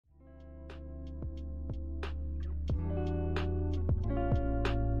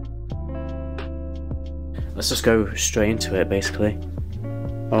let's just go straight into it, basically.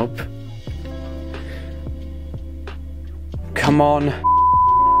 Up. Come on.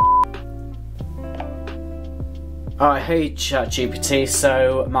 Alright, hey ChatGPT,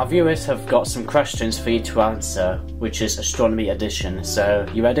 so my viewers have got some questions for you to answer, which is Astronomy Edition, so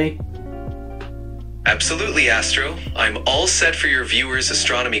you ready? Absolutely, Astro. I'm all set for your viewers'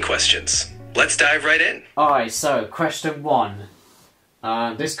 astronomy questions. Let's dive right in. Alright, so question 1.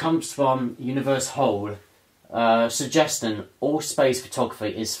 This comes from Universe Whole, suggesting all space photography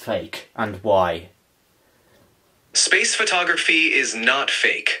is fake, and why? Space photography is not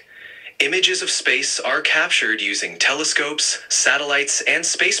fake. Images of space are captured using telescopes, satellites, and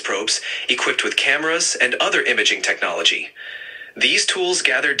space probes equipped with cameras and other imaging technology. These tools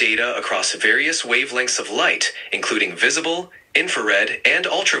gather data across various wavelengths of light, including visible, infrared, and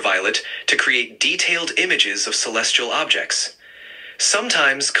ultraviolet, to create detailed images of celestial objects.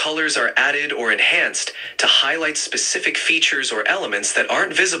 Sometimes colors are added or enhanced to highlight specific features or elements that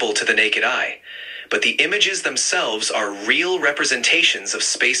aren't visible to the naked eye, but the images themselves are real representations of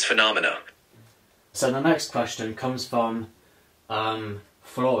space phenomena. So the next question comes from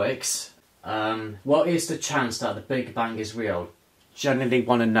Florix. What is the chance that the Big Bang is real? Generally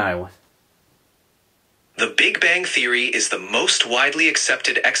want to know. The Big Bang Theory is the most widely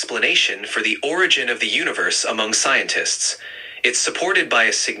accepted explanation for the origin of the universe among scientists. It's supported by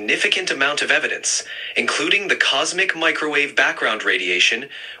a significant amount of evidence, including the cosmic microwave background radiation,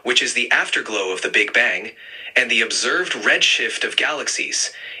 which is the afterglow of the Big Bang, and the observed redshift of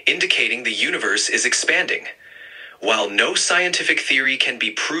galaxies, indicating the universe is expanding. While no scientific theory can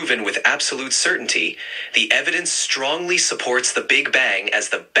be proven with absolute certainty, the evidence strongly supports the Big Bang as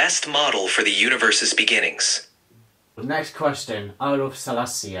the best model for the universe's beginnings. Next question, out of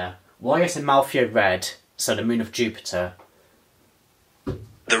Celestia. Why is Amalthea red, so the moon of Jupiter?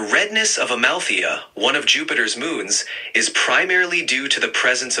 The redness of Amalthea, one of Jupiter's moons, is primarily due to the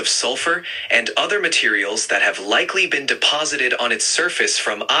presence of sulfur and other materials that have likely been deposited on its surface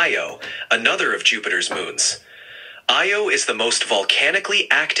from Io, another of Jupiter's moons. Io is the most volcanically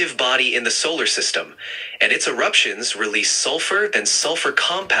active body in the solar system, and its eruptions release sulfur and sulfur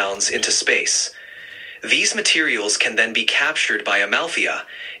compounds into space. These materials can then be captured by Amalthea,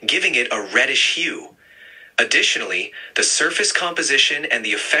 giving it a reddish hue. Additionally, the surface composition and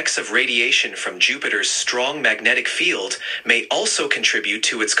the effects of radiation from Jupiter's strong magnetic field may also contribute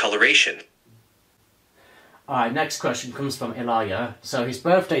to its coloration. Alright, next question comes from Elijah. So his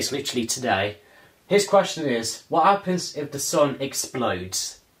birthday's literally today. His question is, what happens if the sun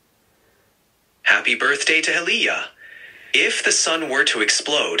explodes? Happy birthday to Elijah. If the sun were to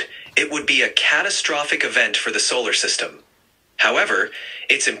explode, it would be a catastrophic event for the solar system. However,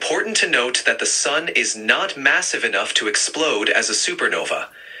 it's important to note that the sun is not massive enough to explode as a supernova.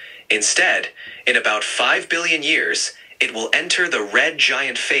 Instead, in about 5 billion years, it will enter the red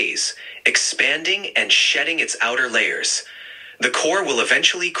giant phase, expanding and shedding its outer layers. The core will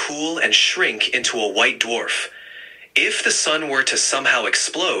eventually cool and shrink into a white dwarf. If the sun were to somehow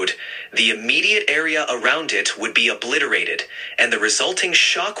explode, the immediate area around it would be obliterated, and the resulting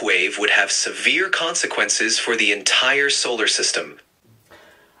shock wave would have severe consequences for the entire solar system.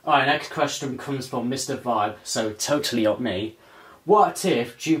 Alright, next question comes from Mr. Vibe, so totally up me. What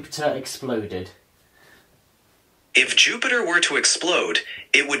if Jupiter exploded? If Jupiter were to explode,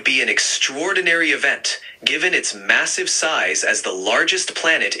 it would be an extraordinary event, given its massive size as the largest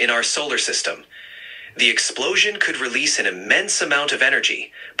planet in our solar system. The explosion could release an immense amount of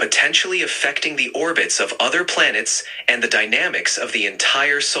energy, potentially affecting the orbits of other planets and the dynamics of the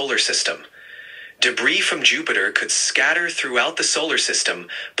entire solar system. Debris from Jupiter could scatter throughout the solar system,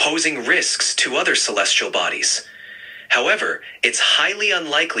 posing risks to other celestial bodies. However, it's highly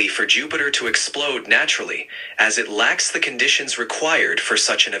unlikely for Jupiter to explode naturally, as it lacks the conditions required for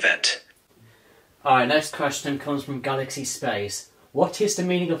such an event. Alright, next question comes from Galaxy Space. What is the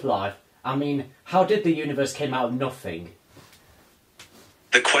meaning of life? I mean, how did the universe came out of nothing?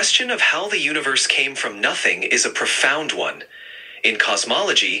 The question of how the universe came from nothing is a profound one. In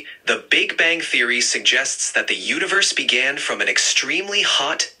cosmology, the Big Bang Theory suggests that the universe began from an extremely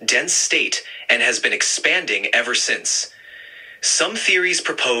hot, dense state and has been expanding ever since. Some theories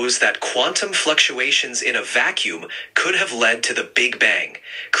propose that quantum fluctuations in a vacuum could have led to the Big Bang,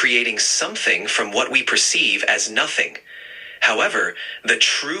 creating something from what we perceive as nothing. However, the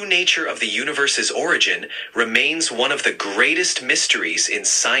true nature of the universe's origin remains one of the greatest mysteries in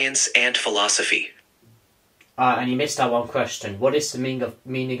science and philosophy. And you missed out one question. What is the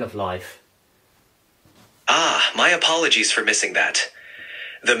meaning of life? My apologies for missing that.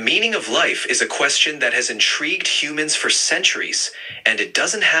 The meaning of life is a question that has intrigued humans for centuries, and it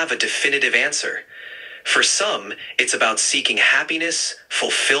doesn't have a definitive answer. For some, it's about seeking happiness,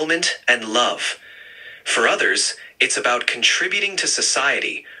 fulfillment, and love. For others, it's about contributing to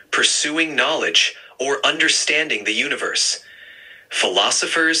society, pursuing knowledge, or understanding the universe.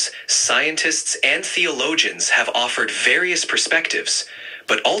 Philosophers, scientists, and theologians have offered various perspectives,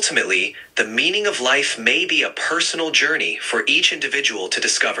 but ultimately, the meaning of life may be a personal journey for each individual to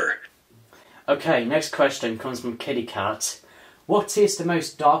discover. Okay, next question comes from Kitty Cat. What is the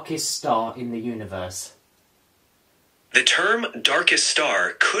most darkest star in the universe? The term darkest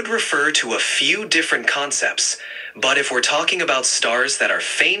star could refer to a few different concepts, but if we're talking about stars that are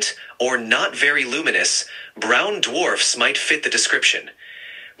faint or not very luminous, brown dwarfs might fit the description.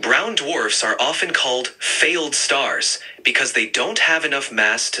 Brown dwarfs are often called failed stars because they don't have enough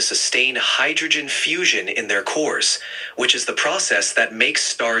mass to sustain hydrogen fusion in their cores, which is the process that makes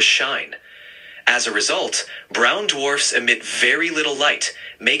stars shine. As a result, brown dwarfs emit very little light,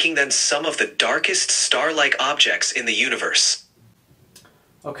 making them some of the darkest star-like objects in the universe.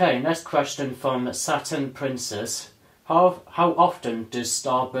 Okay, next question from Saturn Princess. How often does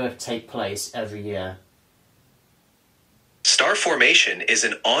star birth take place every year? Star formation is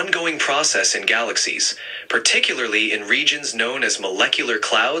an ongoing process in galaxies, particularly in regions known as molecular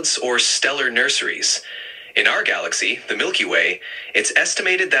clouds or stellar nurseries. In our galaxy, the Milky Way, it's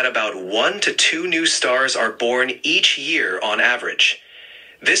estimated that about 1 to 2 new stars are born each year on average.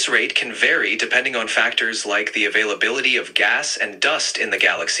 This rate can vary depending on factors like the availability of gas and dust in the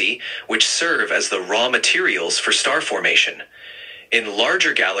galaxy, which serve as the raw materials for star formation. In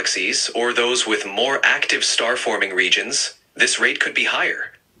larger galaxies, or those with more active star-forming regions, this rate could be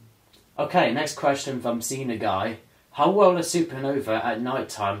higher. Okay, next question from Xena Guy. How will a supernova at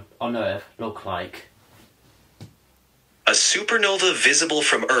nighttime on Earth look like? A supernova visible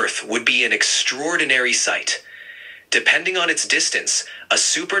from Earth would be an extraordinary sight. Depending on its distance, a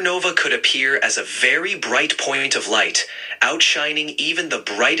supernova could appear as a very bright point of light, outshining even the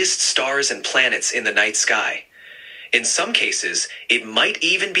brightest stars and planets in the night sky. In some cases, it might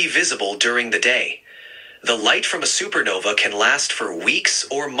even be visible during the day. The light from a supernova can last for weeks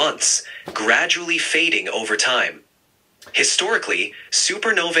or months, gradually fading over time. Historically,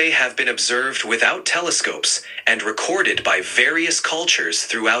 supernovae have been observed without telescopes and recorded by various cultures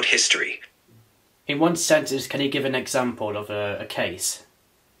throughout history. In one sentence, can you give an example of a case?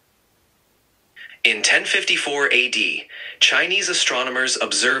 In 1054 AD, Chinese astronomers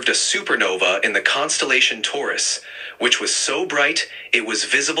observed a supernova in the constellation Taurus, which was so bright it was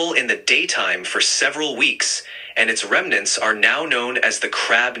visible in the daytime for several weeks, and its remnants are now known as the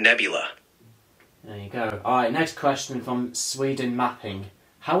Crab Nebula. There you go. Alright, next question from Sweden Mapping.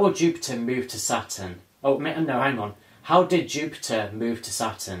 How will Jupiter move to Saturn? Oh, no, hang on. How did Jupiter move to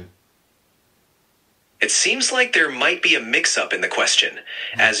Saturn? It seems like there might be a mix-up in the question,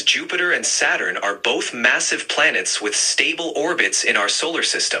 as Jupiter and Saturn are both massive planets with stable orbits in our solar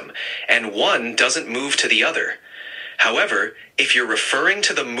system, and one doesn't move to the other. However, if you're referring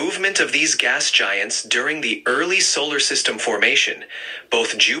to the movement of these gas giants during the early solar system formation,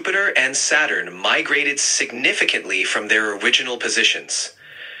 both Jupiter and Saturn migrated significantly from their original positions.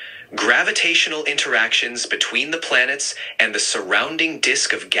 Gravitational interactions between the planets and the surrounding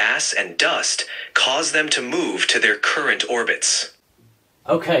disk of gas and dust cause them to move to their current orbits.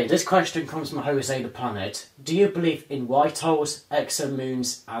 Okay, this question comes from Jose the Planet. Do you believe in white holes,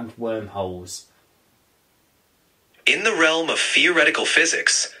 exomoons, and wormholes? In the realm of theoretical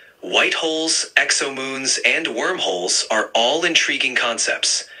physics, white holes, exomoons, and wormholes are all intriguing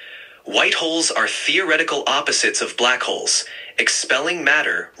concepts. White holes are theoretical opposites of black holes, expelling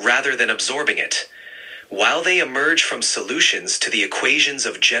matter rather than absorbing it. While they emerge from solutions to the equations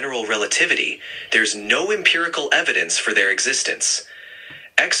of general relativity, there's no empirical evidence for their existence.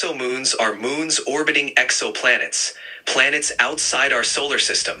 Exomoons are moons orbiting exoplanets, planets outside our solar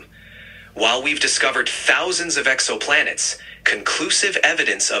system. While we've discovered thousands of exoplanets, conclusive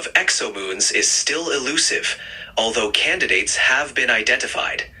evidence of exomoons is still elusive, although candidates have been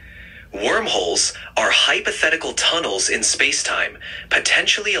identified. Wormholes are hypothetical tunnels in spacetime,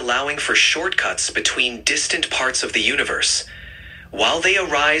 potentially allowing for shortcuts between distant parts of the universe. While they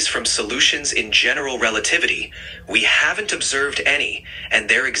arise from solutions in general relativity, we haven't observed any, and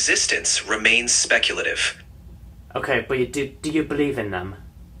their existence remains speculative. Okay, but do you believe in them?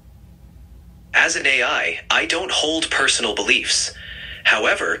 As an AI, I don't hold personal beliefs.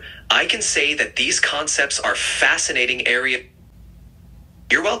 However, I can say that these concepts are fascinating areas.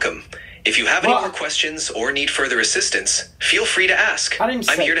 You're welcome. If you have any more questions or need further assistance, feel free to ask. I'm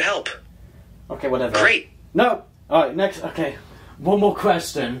here to help. Okay, whatever. Great. No! Alright, next, okay. One more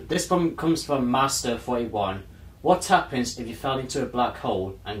question. This one comes from Master41. What happens if you fell into a black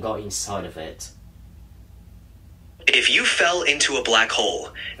hole and got inside of it? If you fell into a black hole,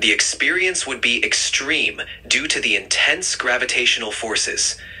 the experience would be extreme due to the intense gravitational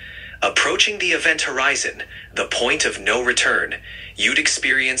forces. Approaching the event horizon, the point of no return, you'd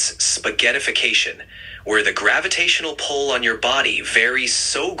experience spaghettification, where the gravitational pull on your body varies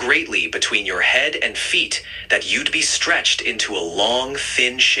so greatly between your head and feet that you'd be stretched into a long,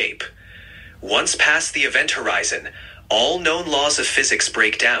 thin shape. Once past the event horizon, all known laws of physics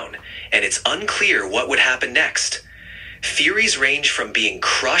break down, and it's unclear what would happen next. Theories range from being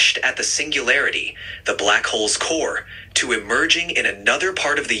crushed at the singularity, the black hole's core, to emerging in another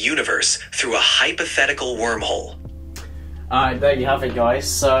part of the universe through a hypothetical wormhole. Alright, there you have it, guys.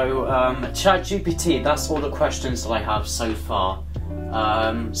 So, ChatGPT, that's all the questions that I have so far.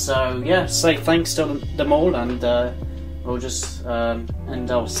 So yeah, say thanks to them all, and we'll just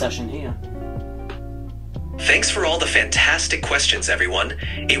end our session here. Thanks for all the fantastic questions, everyone.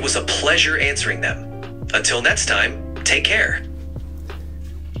 It was a pleasure answering them. Until next time, take care.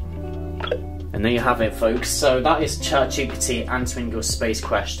 And there you have it, folks. So that is ChatGPT answering your space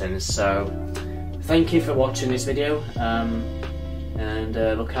questions. So thank you for watching this video, and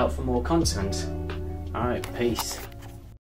look out for more content. Alright, peace.